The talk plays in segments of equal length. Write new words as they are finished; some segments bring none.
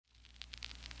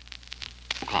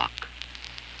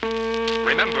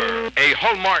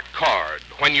Hallmark card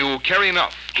when you care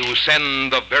enough to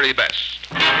send the very best.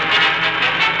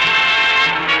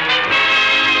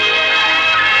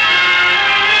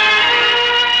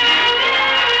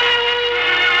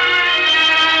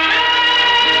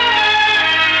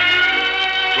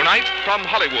 Tonight, from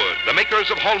Hollywood, the makers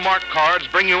of Hallmark cards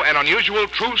bring you an unusual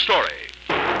true story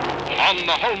on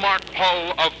the Hallmark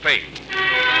Hall of Fame.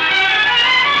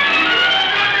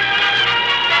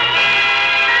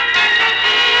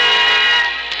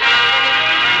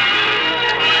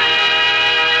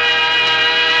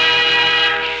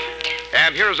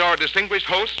 And here's our distinguished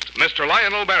host, Mr.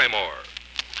 Lionel Barrymore.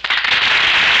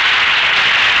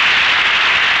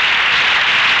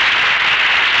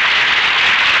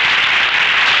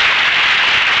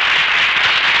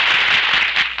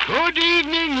 Good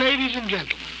evening, ladies and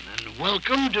gentlemen, and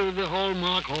welcome to the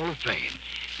Hallmark Hall of Fame,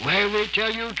 where we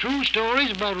tell you true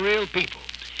stories about real people.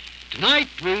 Tonight,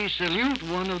 we salute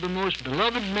one of the most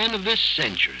beloved men of this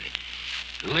century,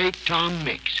 the late Tom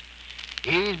Mix.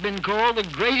 He's been called the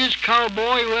greatest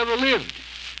cowboy who ever lived,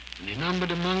 and he numbered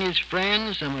among his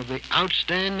friends some of the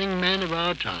outstanding men of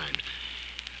our times.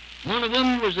 One of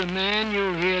them was a man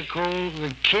you'll hear called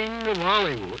the King of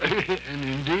Hollywood, and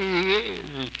indeed he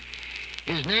is.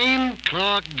 His name,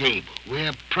 Clark Gable.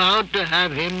 We're proud to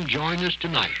have him join us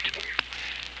tonight.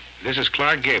 This is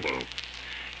Clark Gable.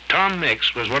 Tom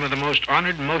Mix was one of the most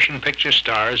honored motion picture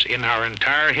stars in our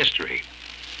entire history.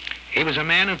 He was a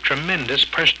man of tremendous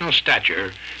personal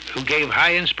stature who gave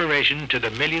high inspiration to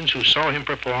the millions who saw him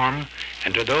perform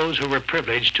and to those who were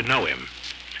privileged to know him.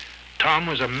 Tom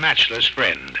was a matchless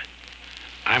friend.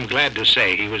 I'm glad to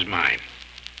say he was mine.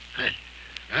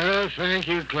 Oh, thank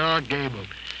you, Clark Gable.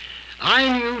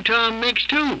 I knew Tom Mix,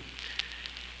 too.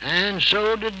 And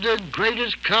so did the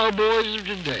greatest cowboys of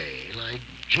today, like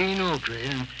Gene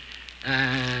Autry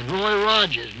and Roy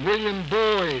Rogers, William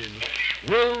Boyd, and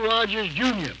Will Rogers,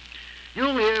 Jr.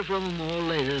 You'll hear from them all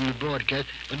later in the broadcast.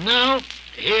 But now,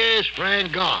 here's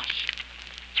Frank Goss.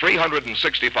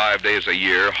 365 days a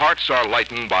year, hearts are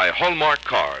lightened by Hallmark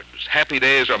cards. Happy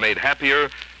days are made happier.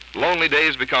 Lonely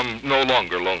days become no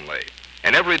longer lonely.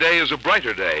 And every day is a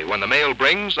brighter day when the mail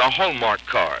brings a Hallmark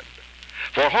card.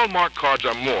 For Hallmark cards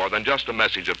are more than just a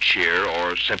message of cheer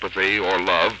or sympathy or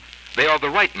love. They are the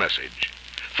right message,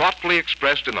 thoughtfully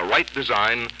expressed in the right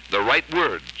design, the right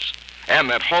words. And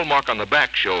that Hallmark on the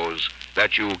back shows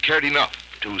that you cared enough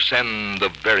to send the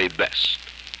very best.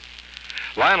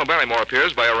 Lionel Barrymore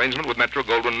appears by arrangement with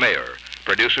Metro-Goldwyn-Mayer,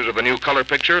 producers of the new color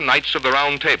picture Knights of the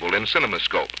Round Table in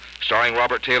CinemaScope, starring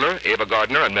Robert Taylor, Ava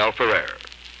Gardner, and Mel Ferrer.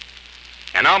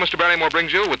 And now Mr. Barrymore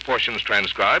brings you, with portions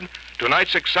transcribed,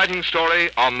 tonight's exciting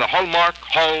story on the Hallmark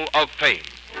Hall of Fame.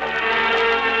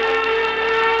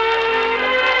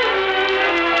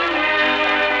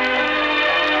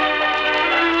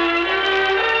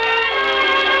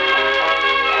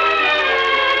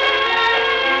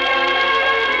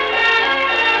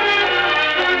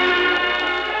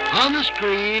 On the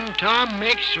screen, Tom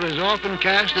Mix was often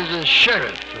cast as a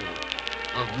sheriff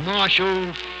of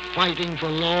martial fighting for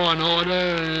law and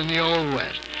order in the Old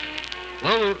West.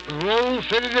 Well, the role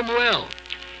fitted him well,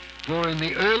 for in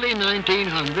the early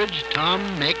 1900s, Tom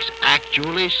Mix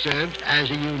actually served as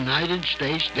a United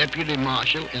States Deputy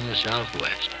Marshal in the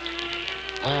Southwest.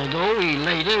 Although he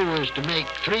later was to make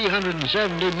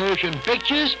 370 motion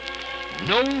pictures,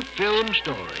 no film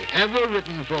story ever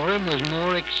written for him was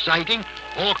more exciting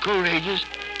or courageous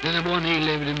than the one he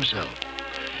lived himself,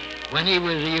 when he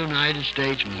was a United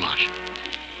States Marshal.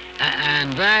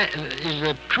 And that is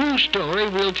the true story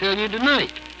we'll tell you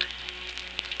tonight.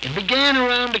 It began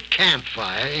around a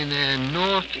campfire in the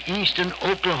northeastern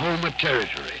Oklahoma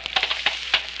Territory.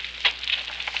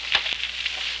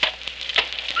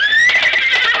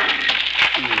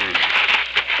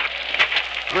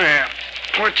 Well,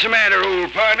 what's the matter,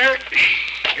 old partner?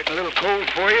 Getting a little cold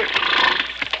for you?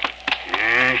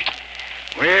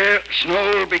 Well,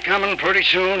 snow will be coming pretty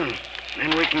soon.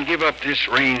 Then we can give up this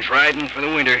range riding for the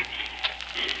winter.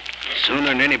 Sooner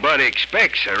than anybody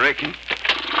expects, I reckon.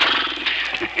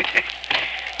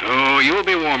 Oh, you'll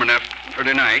be warm enough for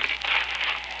tonight.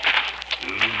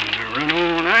 Run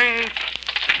all night.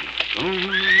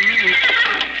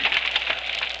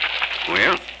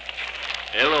 Well?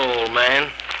 Hello, old man.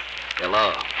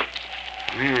 Hello.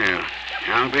 Well,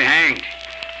 I'll be hanged.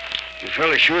 You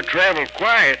fellas sure traveled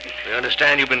quiet. We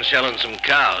understand you've been selling some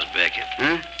cows, Beckett.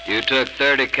 Huh? You took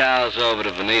 30 cows over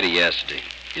to Veneta yesterday.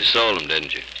 You sold them,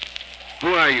 didn't you?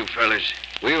 Who are you fellas?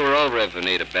 We were over at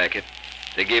Veneta, Beckett.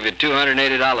 They gave you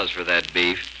 $280 for that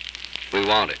beef. We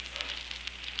want it.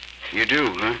 You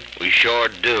do, huh? We sure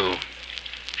do.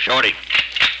 Shorty.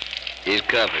 He's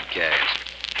covered, Cass.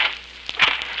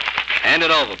 Hand it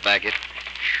over, Beckett.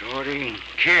 Shorty and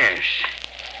Cass.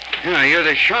 Yeah, you're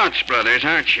the Shantz brothers,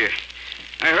 aren't you?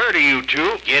 I heard of you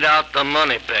two. Get out the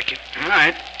money, Beckett. All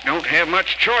right. Don't have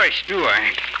much choice, do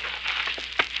I?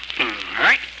 All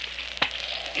right.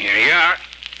 Here you are.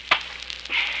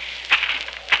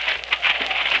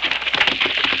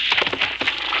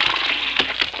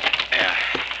 Yeah.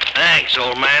 Thanks,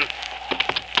 old man.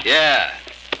 Yeah.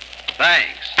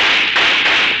 Thanks.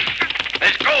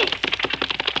 Let's go.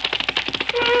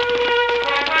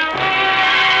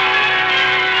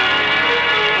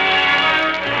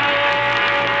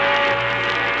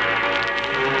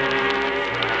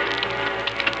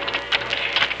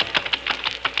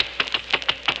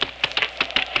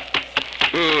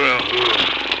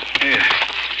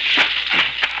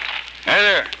 Hey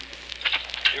there.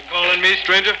 You calling me,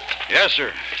 stranger? Yes,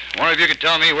 sir. One of you could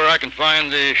tell me where I can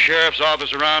find the sheriff's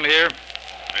office around here?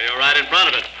 You're right in front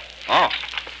of it. Oh,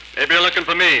 Maybe you're looking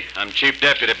for me. I'm Chief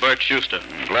Deputy Bert Schuster.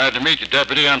 glad to meet you,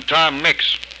 Deputy. I'm Tom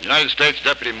Mix, United States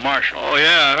Deputy Marshal. Oh,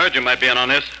 yeah, I heard you might be in on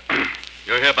this.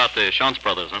 You're here about the Shantz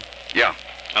brothers, huh? Yeah.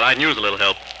 Well, I'd use a little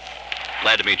help.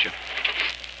 Glad to meet you.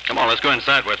 Come on, let's go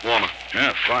inside where it's warmer.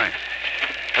 Yeah, fine.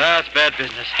 That's bad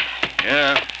business.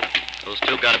 Yeah, Those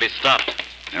two got to be stopped.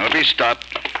 it'll be stopped.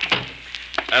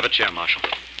 Have a chair, Marshal.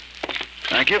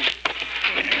 Thank you.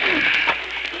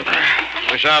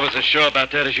 Wish I was as sure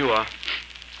about that as you are.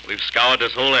 We've scoured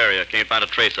this whole area. Can't find a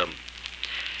trace of them.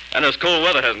 And this cold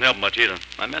weather hasn't helped much either.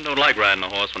 My men don't like riding a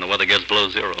horse when the weather gets below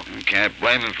zero. You can't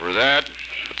blame him for that.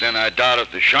 But then I doubt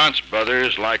if the Shantz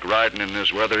brothers like riding in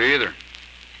this weather either.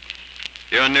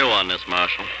 You're new on this,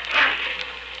 Marshal.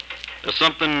 There's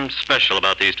something special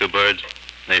about these two birds.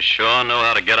 They sure know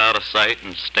how to get out of sight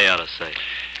and stay out of sight.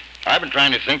 I've been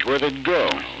trying to think where they'd go.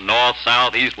 North,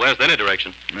 south, east, west, any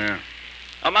direction. Yeah.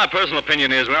 My personal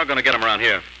opinion is we aren't going to get them around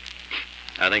here.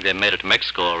 I think they made it to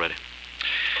Mexico already.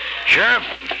 Sheriff,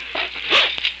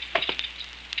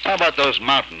 how about those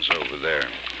mountains over there?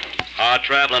 Hard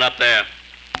traveling up there.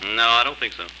 No, I don't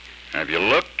think so. Have you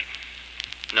looked?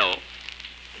 No.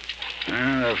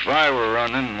 If I were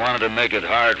running and wanted to make it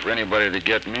hard for anybody to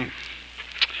get me,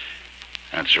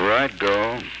 that's where I'd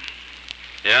go.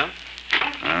 Yeah?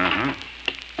 Uh-huh.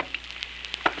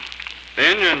 The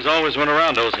Indians always went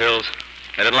around those hills.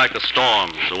 They didn't like the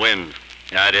storms, the wind.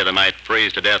 The idea they might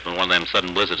freeze to death when one of them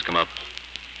sudden blizzards come up.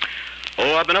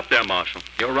 Oh, I've been up there, Marshal.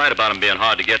 You're right about them being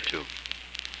hard to get to.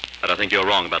 But I think you're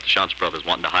wrong about the Shantz brothers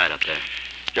wanting to hide up there.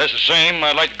 Just the same,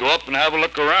 I'd like to go up and have a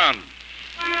look around.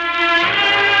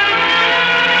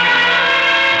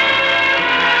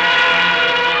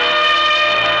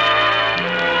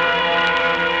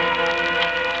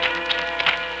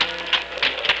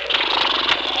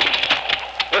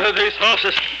 These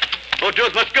horses won't do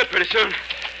us much good pretty soon.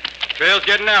 Trail's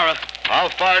getting narrow. How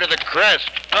far to the crest?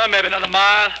 Oh, maybe another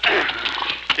mile.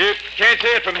 You can't see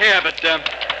it from here, but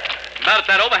about at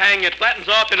that overhang, it flattens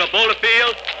off into a boulder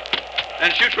field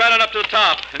and shoots right on up to the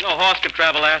top. And no horse can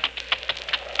travel that.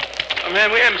 Oh,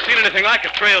 man, we haven't seen anything like a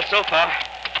trail so far.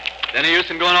 Any use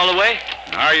in going all the way?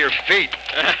 How are your feet?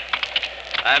 I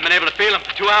haven't been able to feel them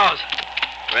for 2 hours.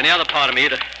 Or any other part of me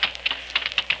either.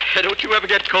 Don't you ever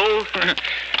get cold?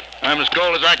 I'm as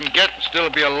cold as I can get and still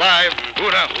be alive. Oh,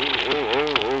 now.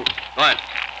 Oh. What?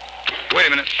 Wait a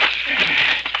minute.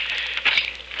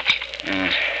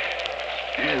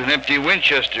 There's an empty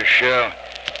Winchester shell.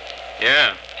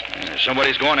 Yeah.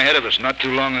 Somebody's going ahead of us not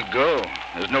too long ago.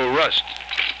 There's no rust.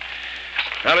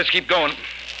 Now, let's keep going.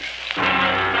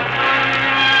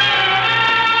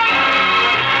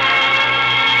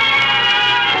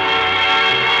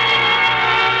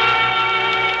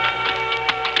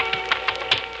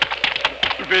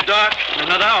 It'll be dark in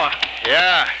another hour.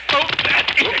 Yeah. Oh,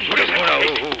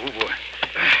 boy.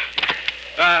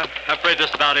 I'm afraid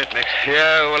that's about it, Mix.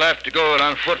 Yeah, we'll have to go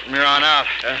on foot from here on out.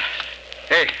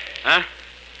 Hey. Huh?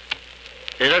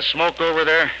 Hey, that smoke over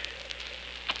there?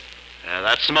 Yeah,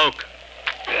 that's smoke.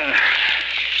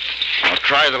 I'll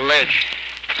try the ledge.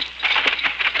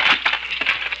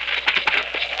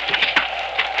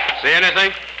 See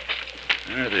anything?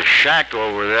 There's a shack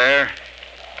over there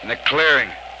in the clearing.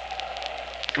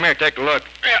 Come here, take a look.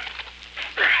 Yeah.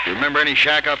 You remember any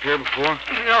shack up here before?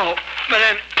 No, but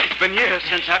then it's been years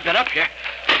since I've been up here.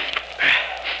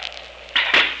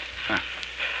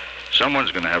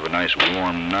 Someone's going to have a nice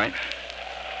warm night.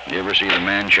 You ever see the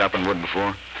man chopping wood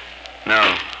before?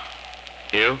 No.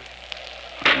 You?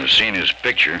 I've seen his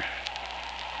picture.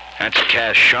 That's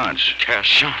Cass Shantz. Cass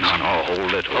Shantz? No,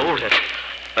 hold it. Hold it.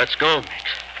 Let's go, Mix.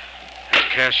 That's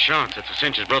Cass Shantz. It's the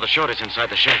cinch's brother Shorty's inside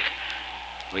the shack.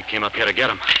 We came up here to get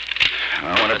him.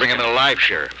 I want to bring him in alive,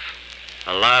 Sheriff.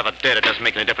 Alive or dead, it doesn't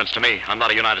make any difference to me. I'm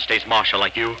not a United States Marshal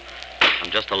like you. I'm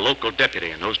just a local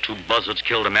deputy, and those two buzzards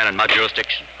killed a man in my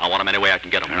jurisdiction. I want him any way I can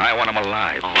get him. And I want him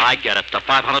alive. Oh, I get it. The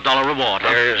 $500 reward.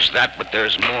 There's that, but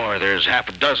there's more. There's half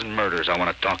a dozen murders I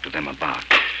want to talk to them about.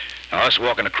 Now, us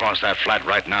walking across that flat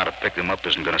right now to pick them up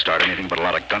isn't going to start anything but a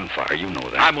lot of gunfire. You know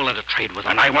that. I'm willing to trade with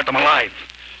them. And I want them alive.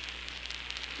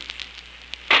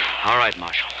 All right,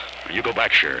 Marshal. You go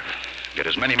back, Sheriff. Get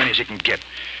as many men as you can get.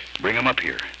 Bring them up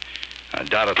here. I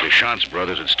doubt if the Shantz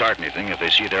brothers would start anything if they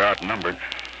see they're outnumbered.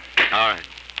 All right.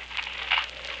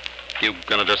 You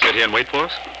gonna just sit here and wait for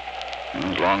us?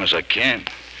 As long as I can.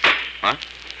 Huh?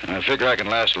 And I figure I can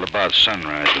last till about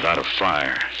sunrise without a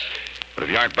fire. But if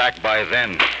you aren't back by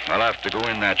then, I'll have to go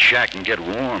in that shack and get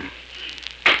warm.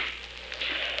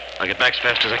 I'll get back as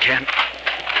fast as I can.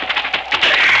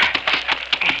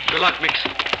 Good luck, Mix.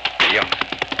 Yeah.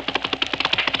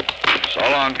 So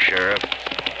long, Sheriff.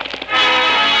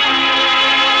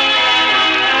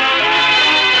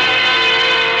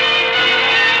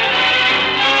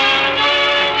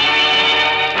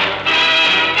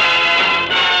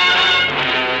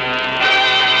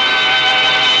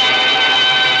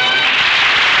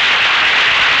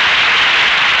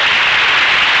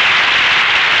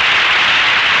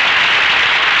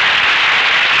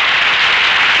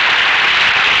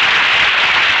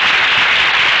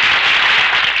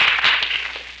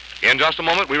 In just a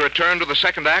moment, we return to the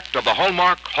second act of the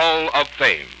Hallmark Hall of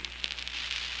Fame.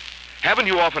 Haven't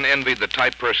you often envied the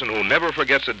type person who never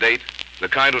forgets a date? The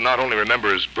kind who not only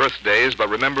remembers birthdays, but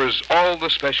remembers all the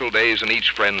special days in each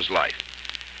friend's life.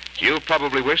 You've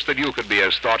probably wished that you could be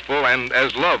as thoughtful and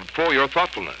as loved for your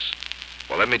thoughtfulness.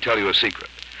 Well, let me tell you a secret.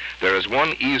 There is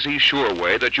one easy, sure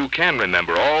way that you can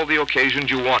remember all the occasions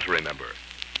you want to remember.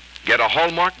 Get a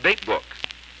Hallmark date book.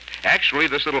 Actually,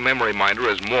 this little memory minder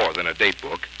is more than a date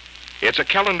book. It's a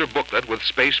calendar booklet with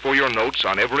space for your notes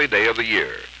on every day of the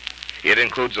year. It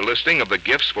includes a listing of the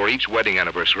gifts for each wedding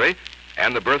anniversary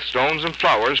and the birthstones and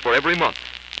flowers for every month.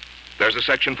 There's a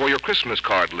section for your Christmas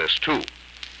card list, too.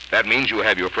 That means you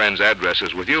have your friends'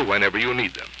 addresses with you whenever you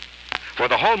need them. For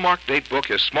the Hallmark date book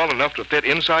is small enough to fit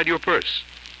inside your purse.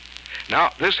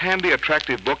 Now, this handy,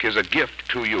 attractive book is a gift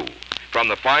to you from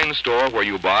the fine store where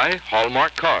you buy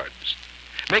Hallmark cards.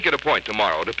 Make it a point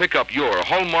tomorrow to pick up your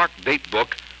Hallmark date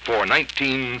book for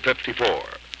 1954.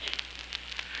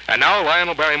 And now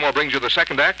Lionel Barrymore brings you the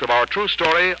second act of our true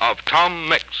story of Tom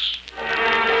Mix.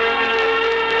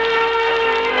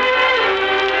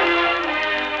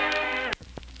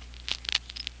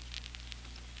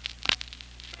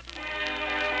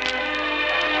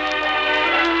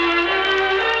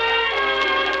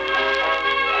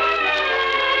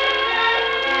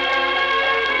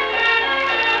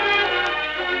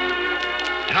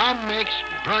 Tom Mix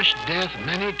brushed death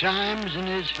many times in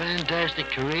his fantastic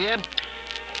career.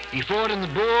 He fought in the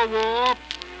Boer War,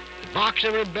 the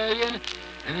Boxer Rebellion,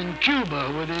 and in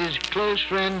Cuba with his close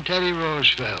friend Teddy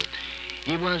Roosevelt.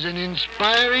 He was an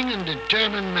inspiring and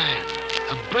determined man,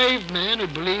 a brave man who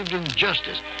believed in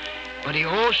justice, but he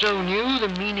also knew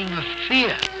the meaning of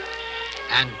fear.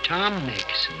 And Tom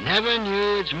Mix never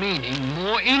knew its meaning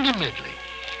more intimately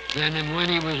than when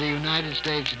he was a United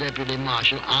States Deputy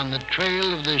Marshal on the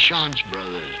trail of the Shantz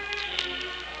brothers.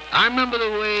 I remember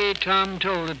the way Tom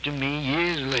told it to me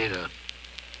years later.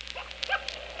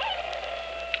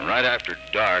 Right after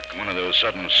dark, one of those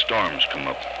sudden storms come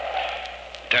up.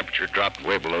 Temperature dropped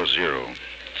way below zero. It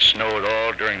snowed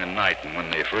all during the night, and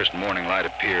when the first morning light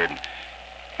appeared,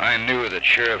 I knew that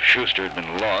Sheriff Schuster had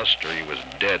been lost, or he was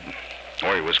dead,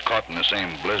 or he was caught in the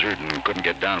same blizzard and couldn't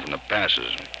get down from the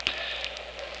passes.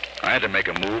 I had to make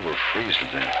a move or freeze to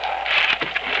death.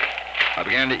 I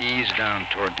began to ease down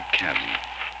toward the cabin.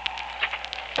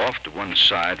 Off to one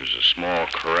side was a small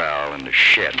corral and a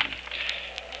shed.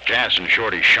 Cass and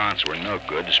Shorty Shantz were no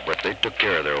goods, but they took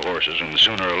care of their horses, and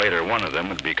sooner or later one of them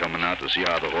would be coming out to see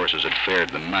how the horses had fared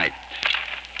the night.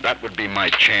 That would be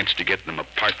my chance to get them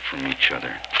apart from each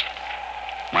other.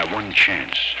 My one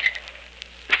chance.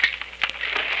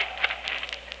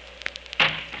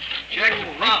 Check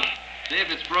the pump. See if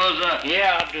it's froze up.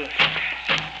 Yeah, I'll do it.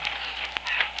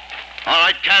 All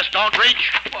right, Cass, don't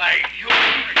reach. Why, you...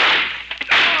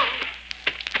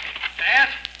 Cass?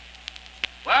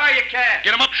 Where are you, Cass?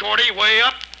 Get him up, Shorty, way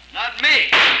up. Not me.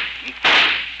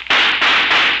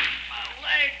 My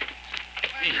leg.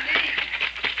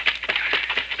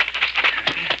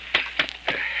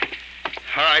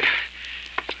 All right.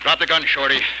 Drop the gun,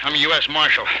 Shorty. I'm a U.S.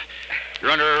 Marshal.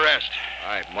 You're under arrest.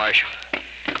 All right, Marshal.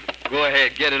 Go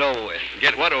ahead, get it over with.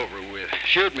 Get what over with?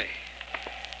 Shoot me.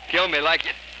 Kill me like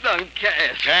you done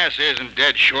Cass? Cass isn't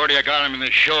dead, Shorty. I got him in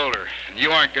the shoulder. And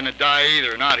you aren't going to die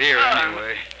either. Not here,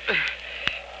 anyway. Oh,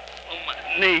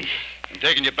 my knee. I'm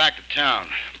taking you back to town.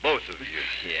 Both of you.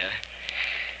 Yeah?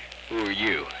 Who are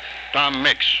you? Tom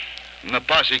Mix. When the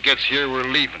posse gets here, we're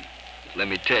leaving. Let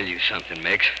me tell you something,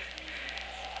 Mix.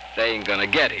 They ain't gonna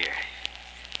get here.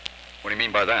 What do you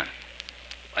mean by that?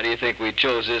 Why do you think we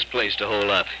chose this place to hole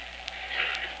up?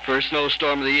 First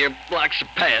snowstorm of the year blocks the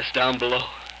pass down below.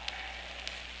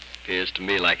 Appears to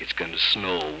me like it's gonna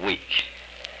snow a week.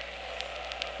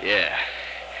 Yeah.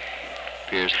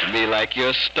 Appears to me like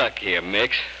you're stuck here,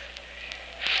 Mix.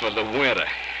 For the winter.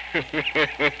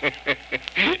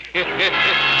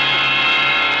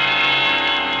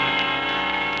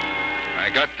 I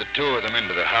got the two of them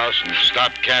into the house and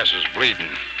stopped Cass's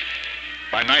bleeding.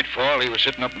 By nightfall, he was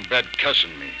sitting up in bed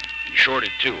cussing me. And Shorty,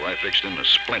 too. I fixed him a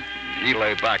splint. And he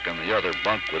lay back on the other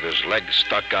bunk with his legs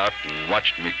stuck out and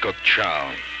watched me cook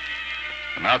chow.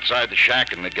 And outside the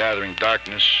shack in the gathering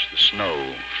darkness, the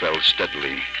snow fell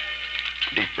steadily,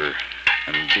 deeper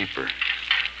and deeper.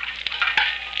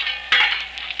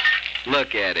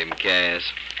 Look at him, Cass.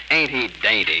 Ain't he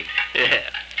dainty? Yeah.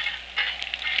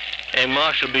 Hey,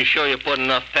 Marshal, be sure you put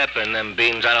enough pepper in them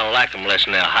beans. I don't like them unless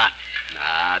they're hot.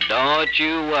 Nah, don't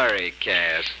you worry,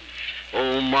 Cass.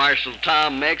 Old Marshal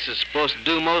Tom Mix is supposed to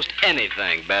do most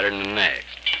anything better than the next.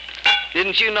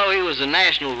 Didn't you know he was a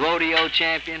national rodeo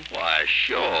champion? Why,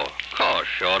 sure. Of course,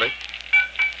 Shorty.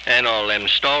 And all them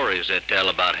stories that tell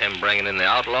about him bringing in the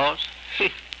outlaws.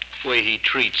 The way he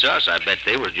treats us, I bet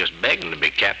they were just begging to be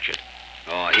captured.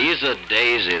 Oh, he's a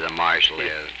daisy, the Marshal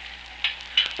is.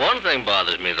 One thing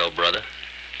bothers me, though, brother.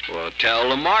 Well, tell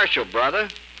the Marshal, brother.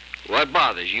 What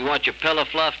bothers you? Want your pillow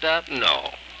fluffed up?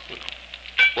 No.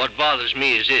 What bothers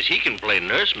me is this. He can play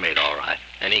nursemaid all right,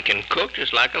 and he can cook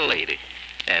just like a lady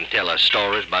and tell us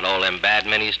stories about all them bad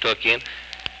men he's took in.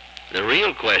 The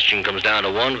real question comes down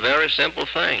to one very simple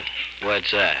thing.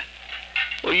 What's that?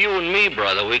 Well, you and me,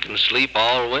 brother, we can sleep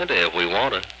all winter if we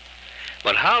want to.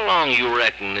 But how long you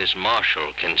reckon this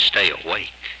Marshal can stay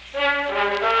awake?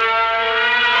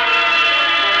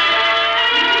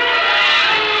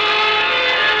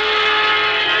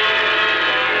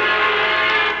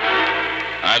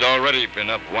 I'd already been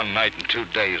up one night and 2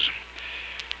 days.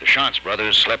 The Shantz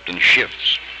brothers slept in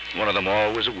shifts. One of them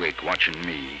always awake, watching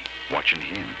me, watching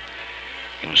him.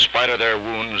 In spite of their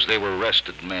wounds, they were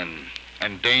rested men,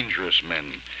 and dangerous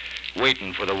men,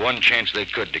 waiting for the one chance they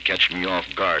could to catch me off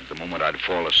guard the moment I'd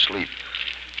fall asleep.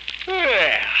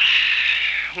 Well,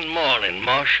 good morning,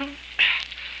 Marshal.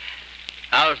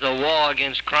 How's the war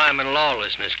against crime and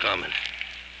lawlessness coming?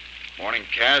 Morning,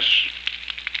 Cass.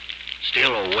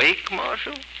 Still awake,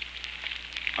 Marshal?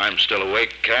 I'm still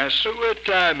awake, Cass. What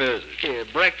time is it? Here,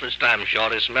 breakfast time,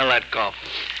 Shorty. Smell that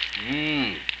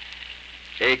coffee.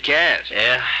 Hey, Cass.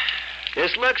 Yeah?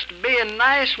 This looks to be a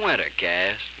nice winter,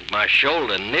 Cass. My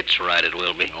shoulder knits right, it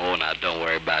will be. Oh, now, don't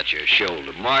worry about your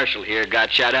shoulder. Marshal here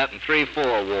got shot up in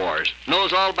 3-4 wars.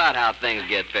 Knows all about how things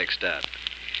get fixed up.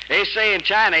 They say in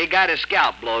China he got his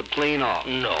scalp blowed clean off.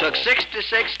 No. Took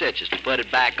 66 stitches to put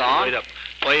it back on. Wait up.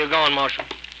 Where you going, Marshal?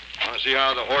 I want to see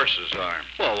how the horses are.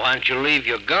 Well, why don't you leave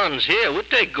your guns here? We'll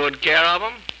take good care of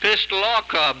them. Pistol or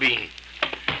carbine.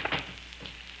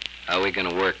 How we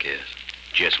gonna work this?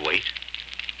 Just wait.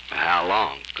 For how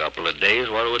long? Couple of days,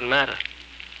 what would it matter?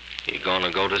 He's gonna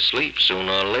go to sleep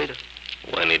sooner or later.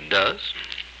 When he does,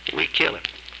 we kill him.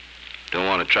 Don't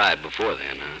want to try it before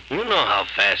then, huh? You know how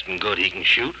fast and good he can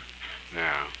shoot.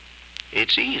 Yeah.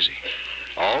 It's easy.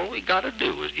 All we gotta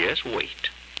do is just wait.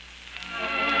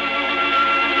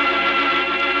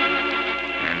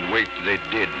 And wait they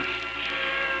did.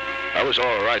 I was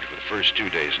all right for the first 2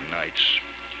 days and nights.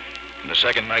 And the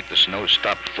second night, the snow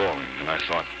stopped falling, and I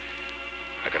thought,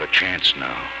 I got a chance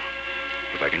now,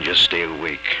 if I can just stay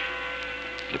awake.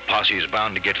 The posse is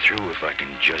bound to get through if I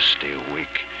can just stay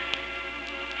awake.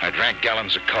 I drank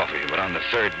gallons of coffee, but on the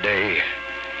third day,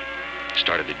 it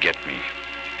started to get me.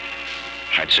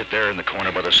 I'd sit there in the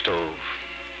corner by the stove,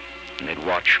 and they'd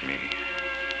watch me,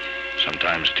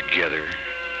 sometimes together.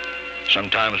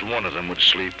 Sometimes one of them would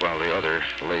sleep while the other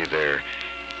lay there,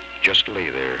 just lay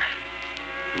there,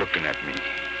 looking at me.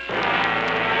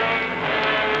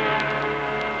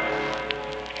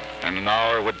 And an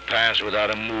hour would pass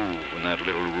without a move in that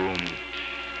little room.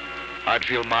 I'd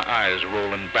feel my eyes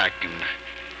rolling back, and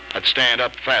I'd stand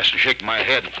up fast and shake my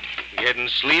head. Getting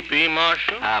sleepy,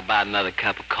 Marshal? How about another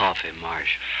cup of coffee,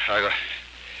 Marshal?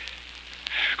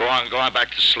 Go on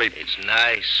back to sleep. It's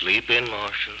nice sleeping,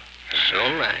 Marshal.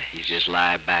 So nice. You just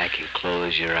lie back and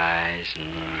close your eyes,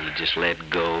 and you just let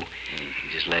go.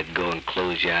 You just let go and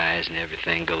close your eyes, and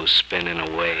everything goes spinning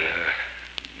away.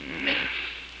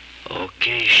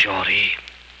 Okay, Shorty.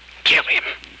 Kill him.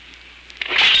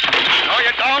 No,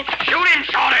 you don't. Shoot him,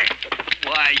 Shorty.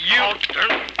 Why, you...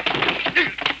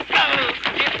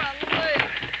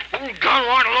 Gun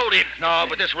won't load it. No,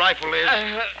 but this rifle is.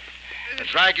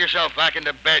 Drag yourself back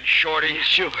into bed, Shorty.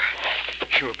 Sure,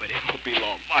 but it won't be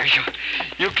long, Marshal.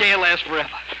 You can't last forever,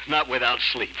 not without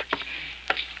sleep.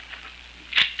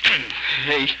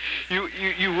 Hey,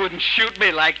 you wouldn't shoot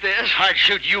me like this. I'd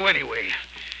shoot you anyway.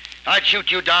 I'd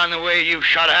shoot you down the way you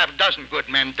shot a half dozen good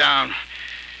men down.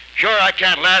 Sure, I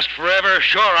can't last forever.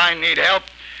 Sure, I need help.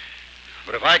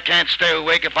 But if I can't stay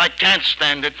awake, if I can't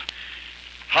stand it,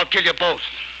 I'll kill you both.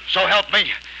 So help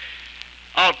me,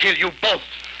 I'll kill you both.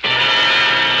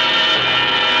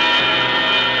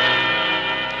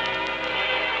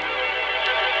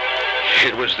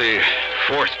 It was the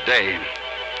 4th day.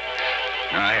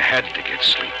 I had to get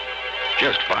sleep.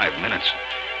 Just 5 minutes.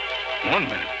 1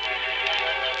 minute.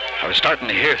 I was starting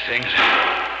to hear things.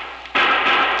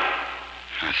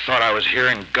 I thought I was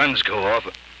hearing guns go off.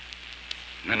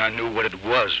 And then I knew what it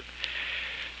was.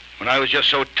 When I was just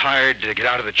so tired to get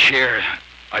out of the chair,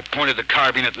 I pointed the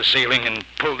carbine at the ceiling and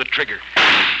pulled the trigger.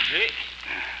 Hey,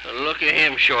 look at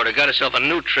him, Shorty. Got himself a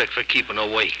new trick for keeping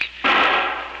awake.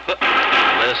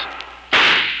 Listen.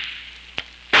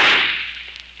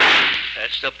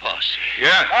 That's the posse.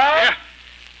 Yeah, yeah.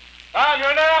 Tom, you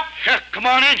in there? Yeah, come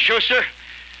on in, Schuster.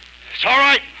 It's all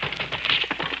right.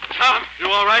 Tom,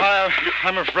 you all right?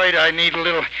 I'm afraid I need a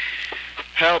little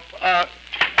help.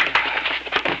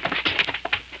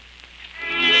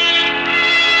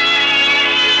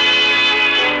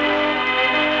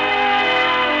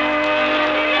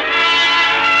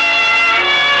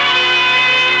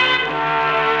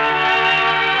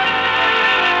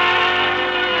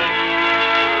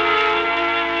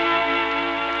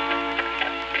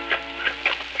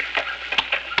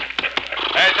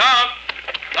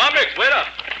 Wait up.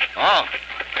 Oh.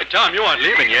 Hey, Tom, you aren't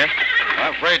leaving yet.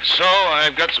 I'm afraid so.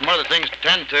 I've got some other things to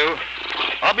tend to.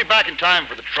 I'll be back in time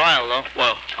for the trial, though.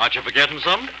 Well, aren't you forgetting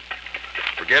something?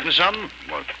 Forgetting something?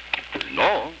 Well,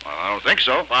 no, I don't think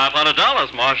so.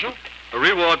 $500, Marshal. A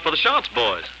reward for the shots,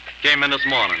 boys. Came in this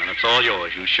morning, and it's all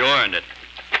yours. You sure earned it.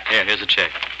 Here's a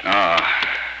check. Well,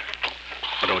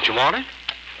 don't you want it?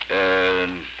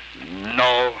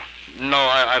 No,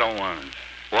 I don't want it.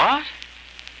 What?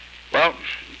 Well,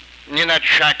 in that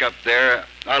shack up there,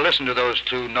 I listened to those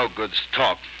two no-goods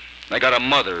talk. They got a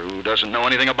mother who doesn't know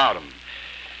anything about them.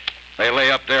 They lay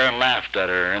up there and laughed at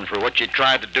her, and for what she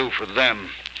tried to do for them.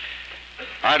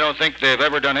 I don't think they've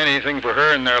ever done anything for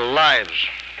her in their lives.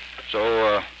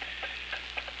 So,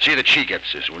 see that she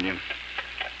gets this, will you?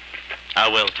 I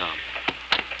will, Tom.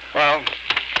 Well,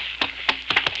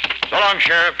 so long,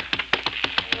 Sheriff.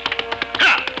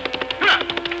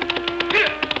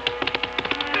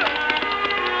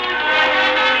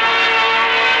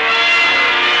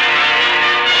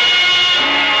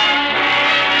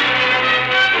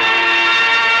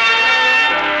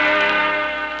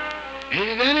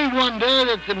 Wonder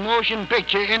that the motion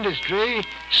picture industry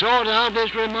sought out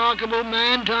this remarkable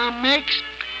man, Tom Mix,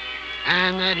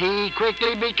 and that he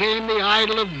quickly became the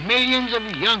idol of millions of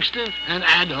youngsters and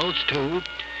adults, too.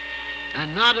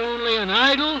 And not only an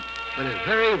idol, but a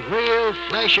very real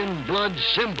flesh and blood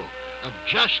symbol of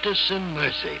justice and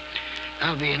mercy,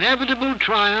 of the inevitable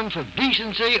triumph of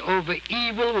decency over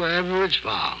evil wherever it's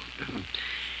found.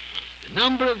 The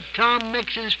number of Tom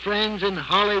Mix's friends in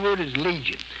Hollywood is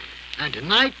legion, and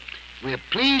tonight we're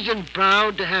pleased and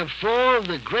proud to have 4 of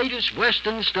the greatest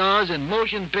Western stars in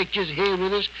motion pictures here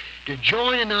with us to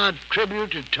join in our tribute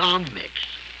to Tom Mix.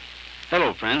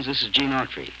 Hello, friends. This is Gene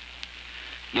Autry.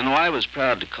 You know, I was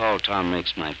proud to call Tom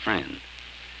Mix my friend.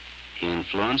 He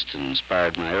influenced and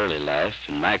inspired my early life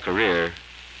and my career,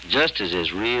 just as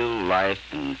his real life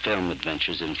and film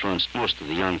adventures influenced most of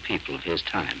the young people of his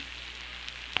time.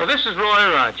 Well, this is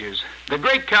Roy Rogers. The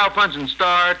great cowpunching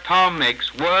star, Tom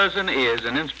Mix, was and is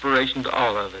an inspiration to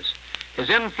all of us. His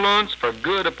influence for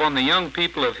good upon the young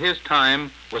people of his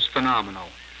time was phenomenal.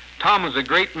 Tom was a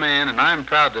great man, and I'm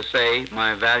proud to say,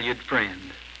 my valued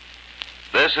friend.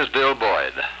 This is Bill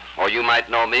Boyd, or you might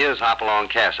know me as Hopalong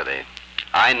Cassidy.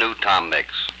 I knew Tom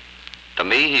Mix. To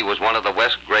me, he was one of the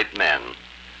West great men.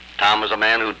 Tom was a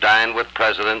man who dined with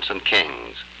presidents and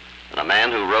kings, and a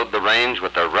man who rode the range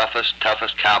with the roughest,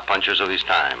 toughest cowpunchers of his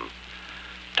time.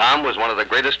 Tom was one of the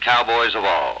greatest cowboys of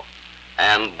all,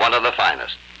 and one of the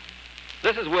finest.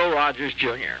 This is Will Rogers,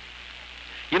 Jr.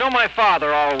 You know, my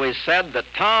father always said that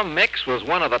Tom Mix was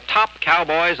one of the top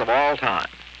cowboys of all time.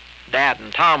 Dad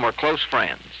and Tom were close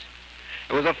friends.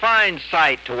 It was a fine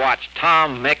sight to watch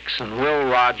Tom Mix and Will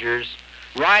Rogers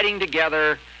riding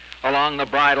together along the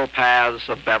bridle paths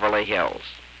of Beverly Hills.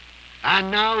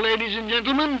 And now, ladies and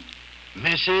gentlemen,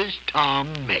 Mrs.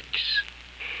 Tom Mix.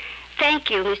 Thank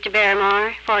you, Mr.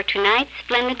 Barrymore, for tonight's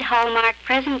splendid Hallmark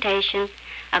presentation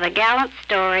of a gallant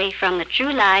story from the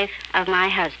true life of my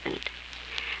husband.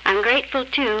 I'm grateful,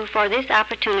 too, for this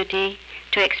opportunity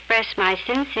to express my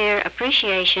sincere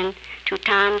appreciation to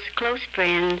Tom's close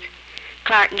friends,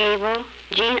 Clark Gable,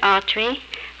 Gene Autry,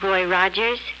 Roy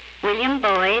Rogers, William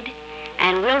Boyd,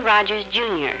 and Will Rogers,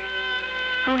 Jr.,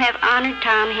 who have honored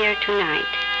Tom here tonight.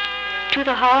 To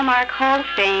the Hallmark Hall of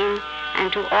Fame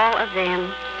and to all of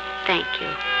them, thank you.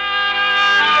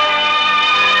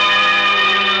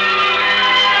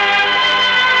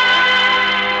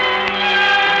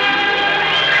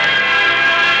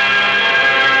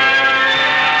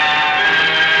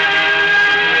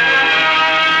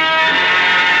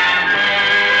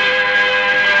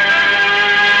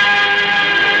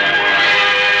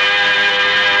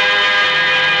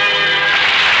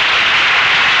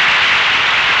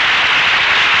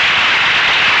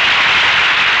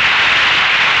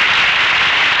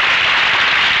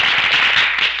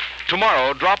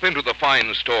 Tomorrow, drop into the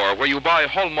fine store where you buy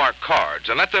Hallmark cards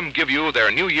and let them give you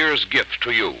their New Year's gift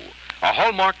to you, a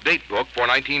Hallmark date book for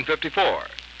 1954.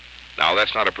 Now,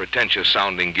 that's not a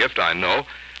pretentious-sounding gift, I know,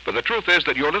 but the truth is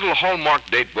that your little Hallmark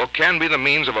date book can be the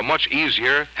means of a much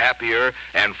easier, happier,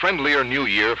 and friendlier New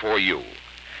Year for you.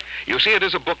 You see, it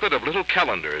is a booklet of little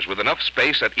calendars with enough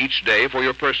space at each day for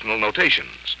your personal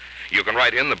notations. You can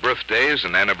write in the birthdays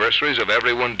and anniversaries of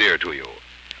everyone dear to you.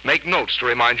 Make notes to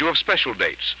remind you of special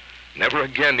dates. Never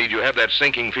again need you have that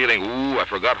sinking feeling, ooh, I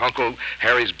forgot Uncle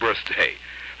Harry's birthday.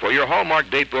 For your Hallmark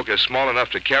date book is small enough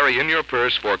to carry in your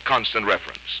purse for constant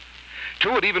reference.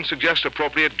 Two, it even suggests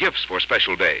appropriate gifts for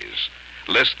special days.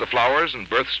 List the flowers and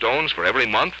birthstones for every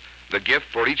month, the gift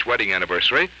for each wedding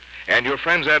anniversary, and your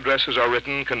friends' addresses are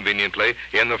written conveniently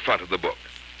in the front of the book.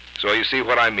 So you see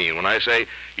what I mean when I say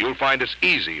you'll find it's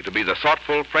easy to be the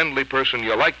thoughtful, friendly person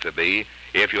you like to be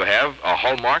if you have a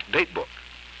Hallmark date book.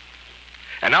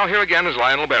 And now here again is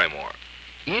Lionel Barrymore.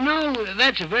 You know,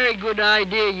 that's a very good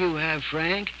idea you have,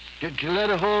 Frank, to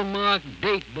let a Hallmark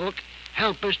date book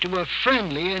help us to a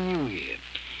friendlier New Year.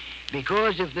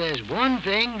 Because if there's one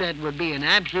thing that would be an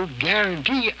absolute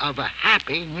guarantee of a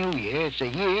happy New Year, it's a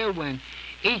year when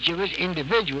each of us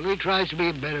individually tries to be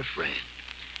a better friend.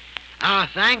 Our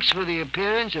thanks for the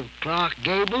appearance of Clark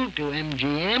Gable to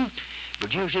MGM,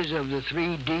 producers of the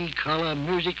 3D color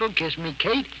musical Kiss Me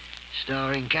Kate,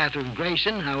 starring Katherine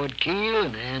Grayson, Howard Keel,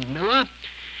 and Ann Miller.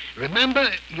 Remember,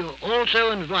 you're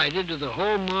also invited to the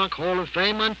Hallmark Hall of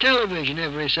Fame on television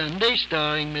every Sunday,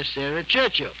 starring Miss Sarah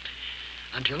Churchill.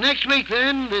 Until next week,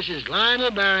 then, this is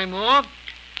Lionel Barrymore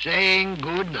saying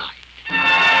good night.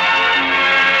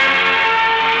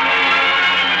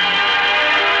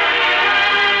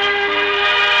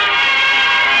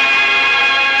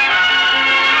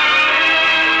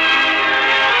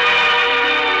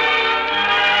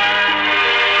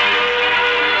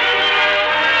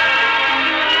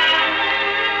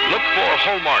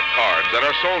 Hallmark cards that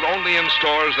are sold only in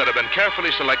stores that have been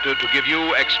carefully selected to give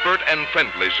you expert and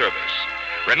friendly service.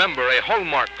 Remember, a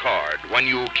Hallmark card when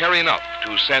you carry enough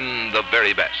to send the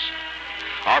very best.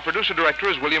 Our producer-director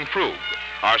is William Frug.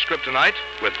 Our script tonight,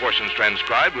 with portions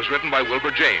transcribed, was written by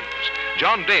Wilbur James.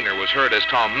 John Daner was heard as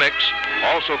Tom Mix.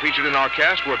 Also featured in our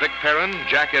cast were Vic Perrin,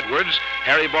 Jack Edwards,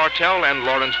 Harry Bartell, and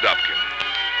Lawrence Dobkin.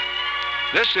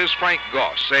 This is Frank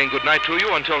Goss saying goodnight to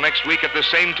you until next week at the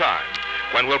same time,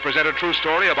 when we'll present a true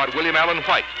story about William Allen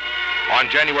White. On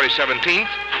January 17th,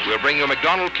 we'll bring you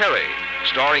MacDonald Carey,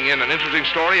 starring in an interesting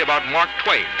story about Mark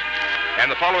Twain. And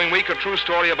the following week, a true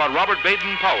story about Robert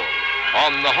Baden-Powell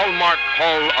on the Hallmark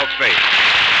Hall of Fame.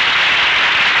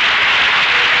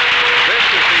 This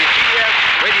is the CBS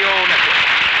Radio Network.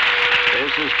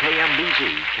 This is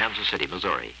KMBZ, Kansas City,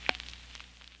 Missouri.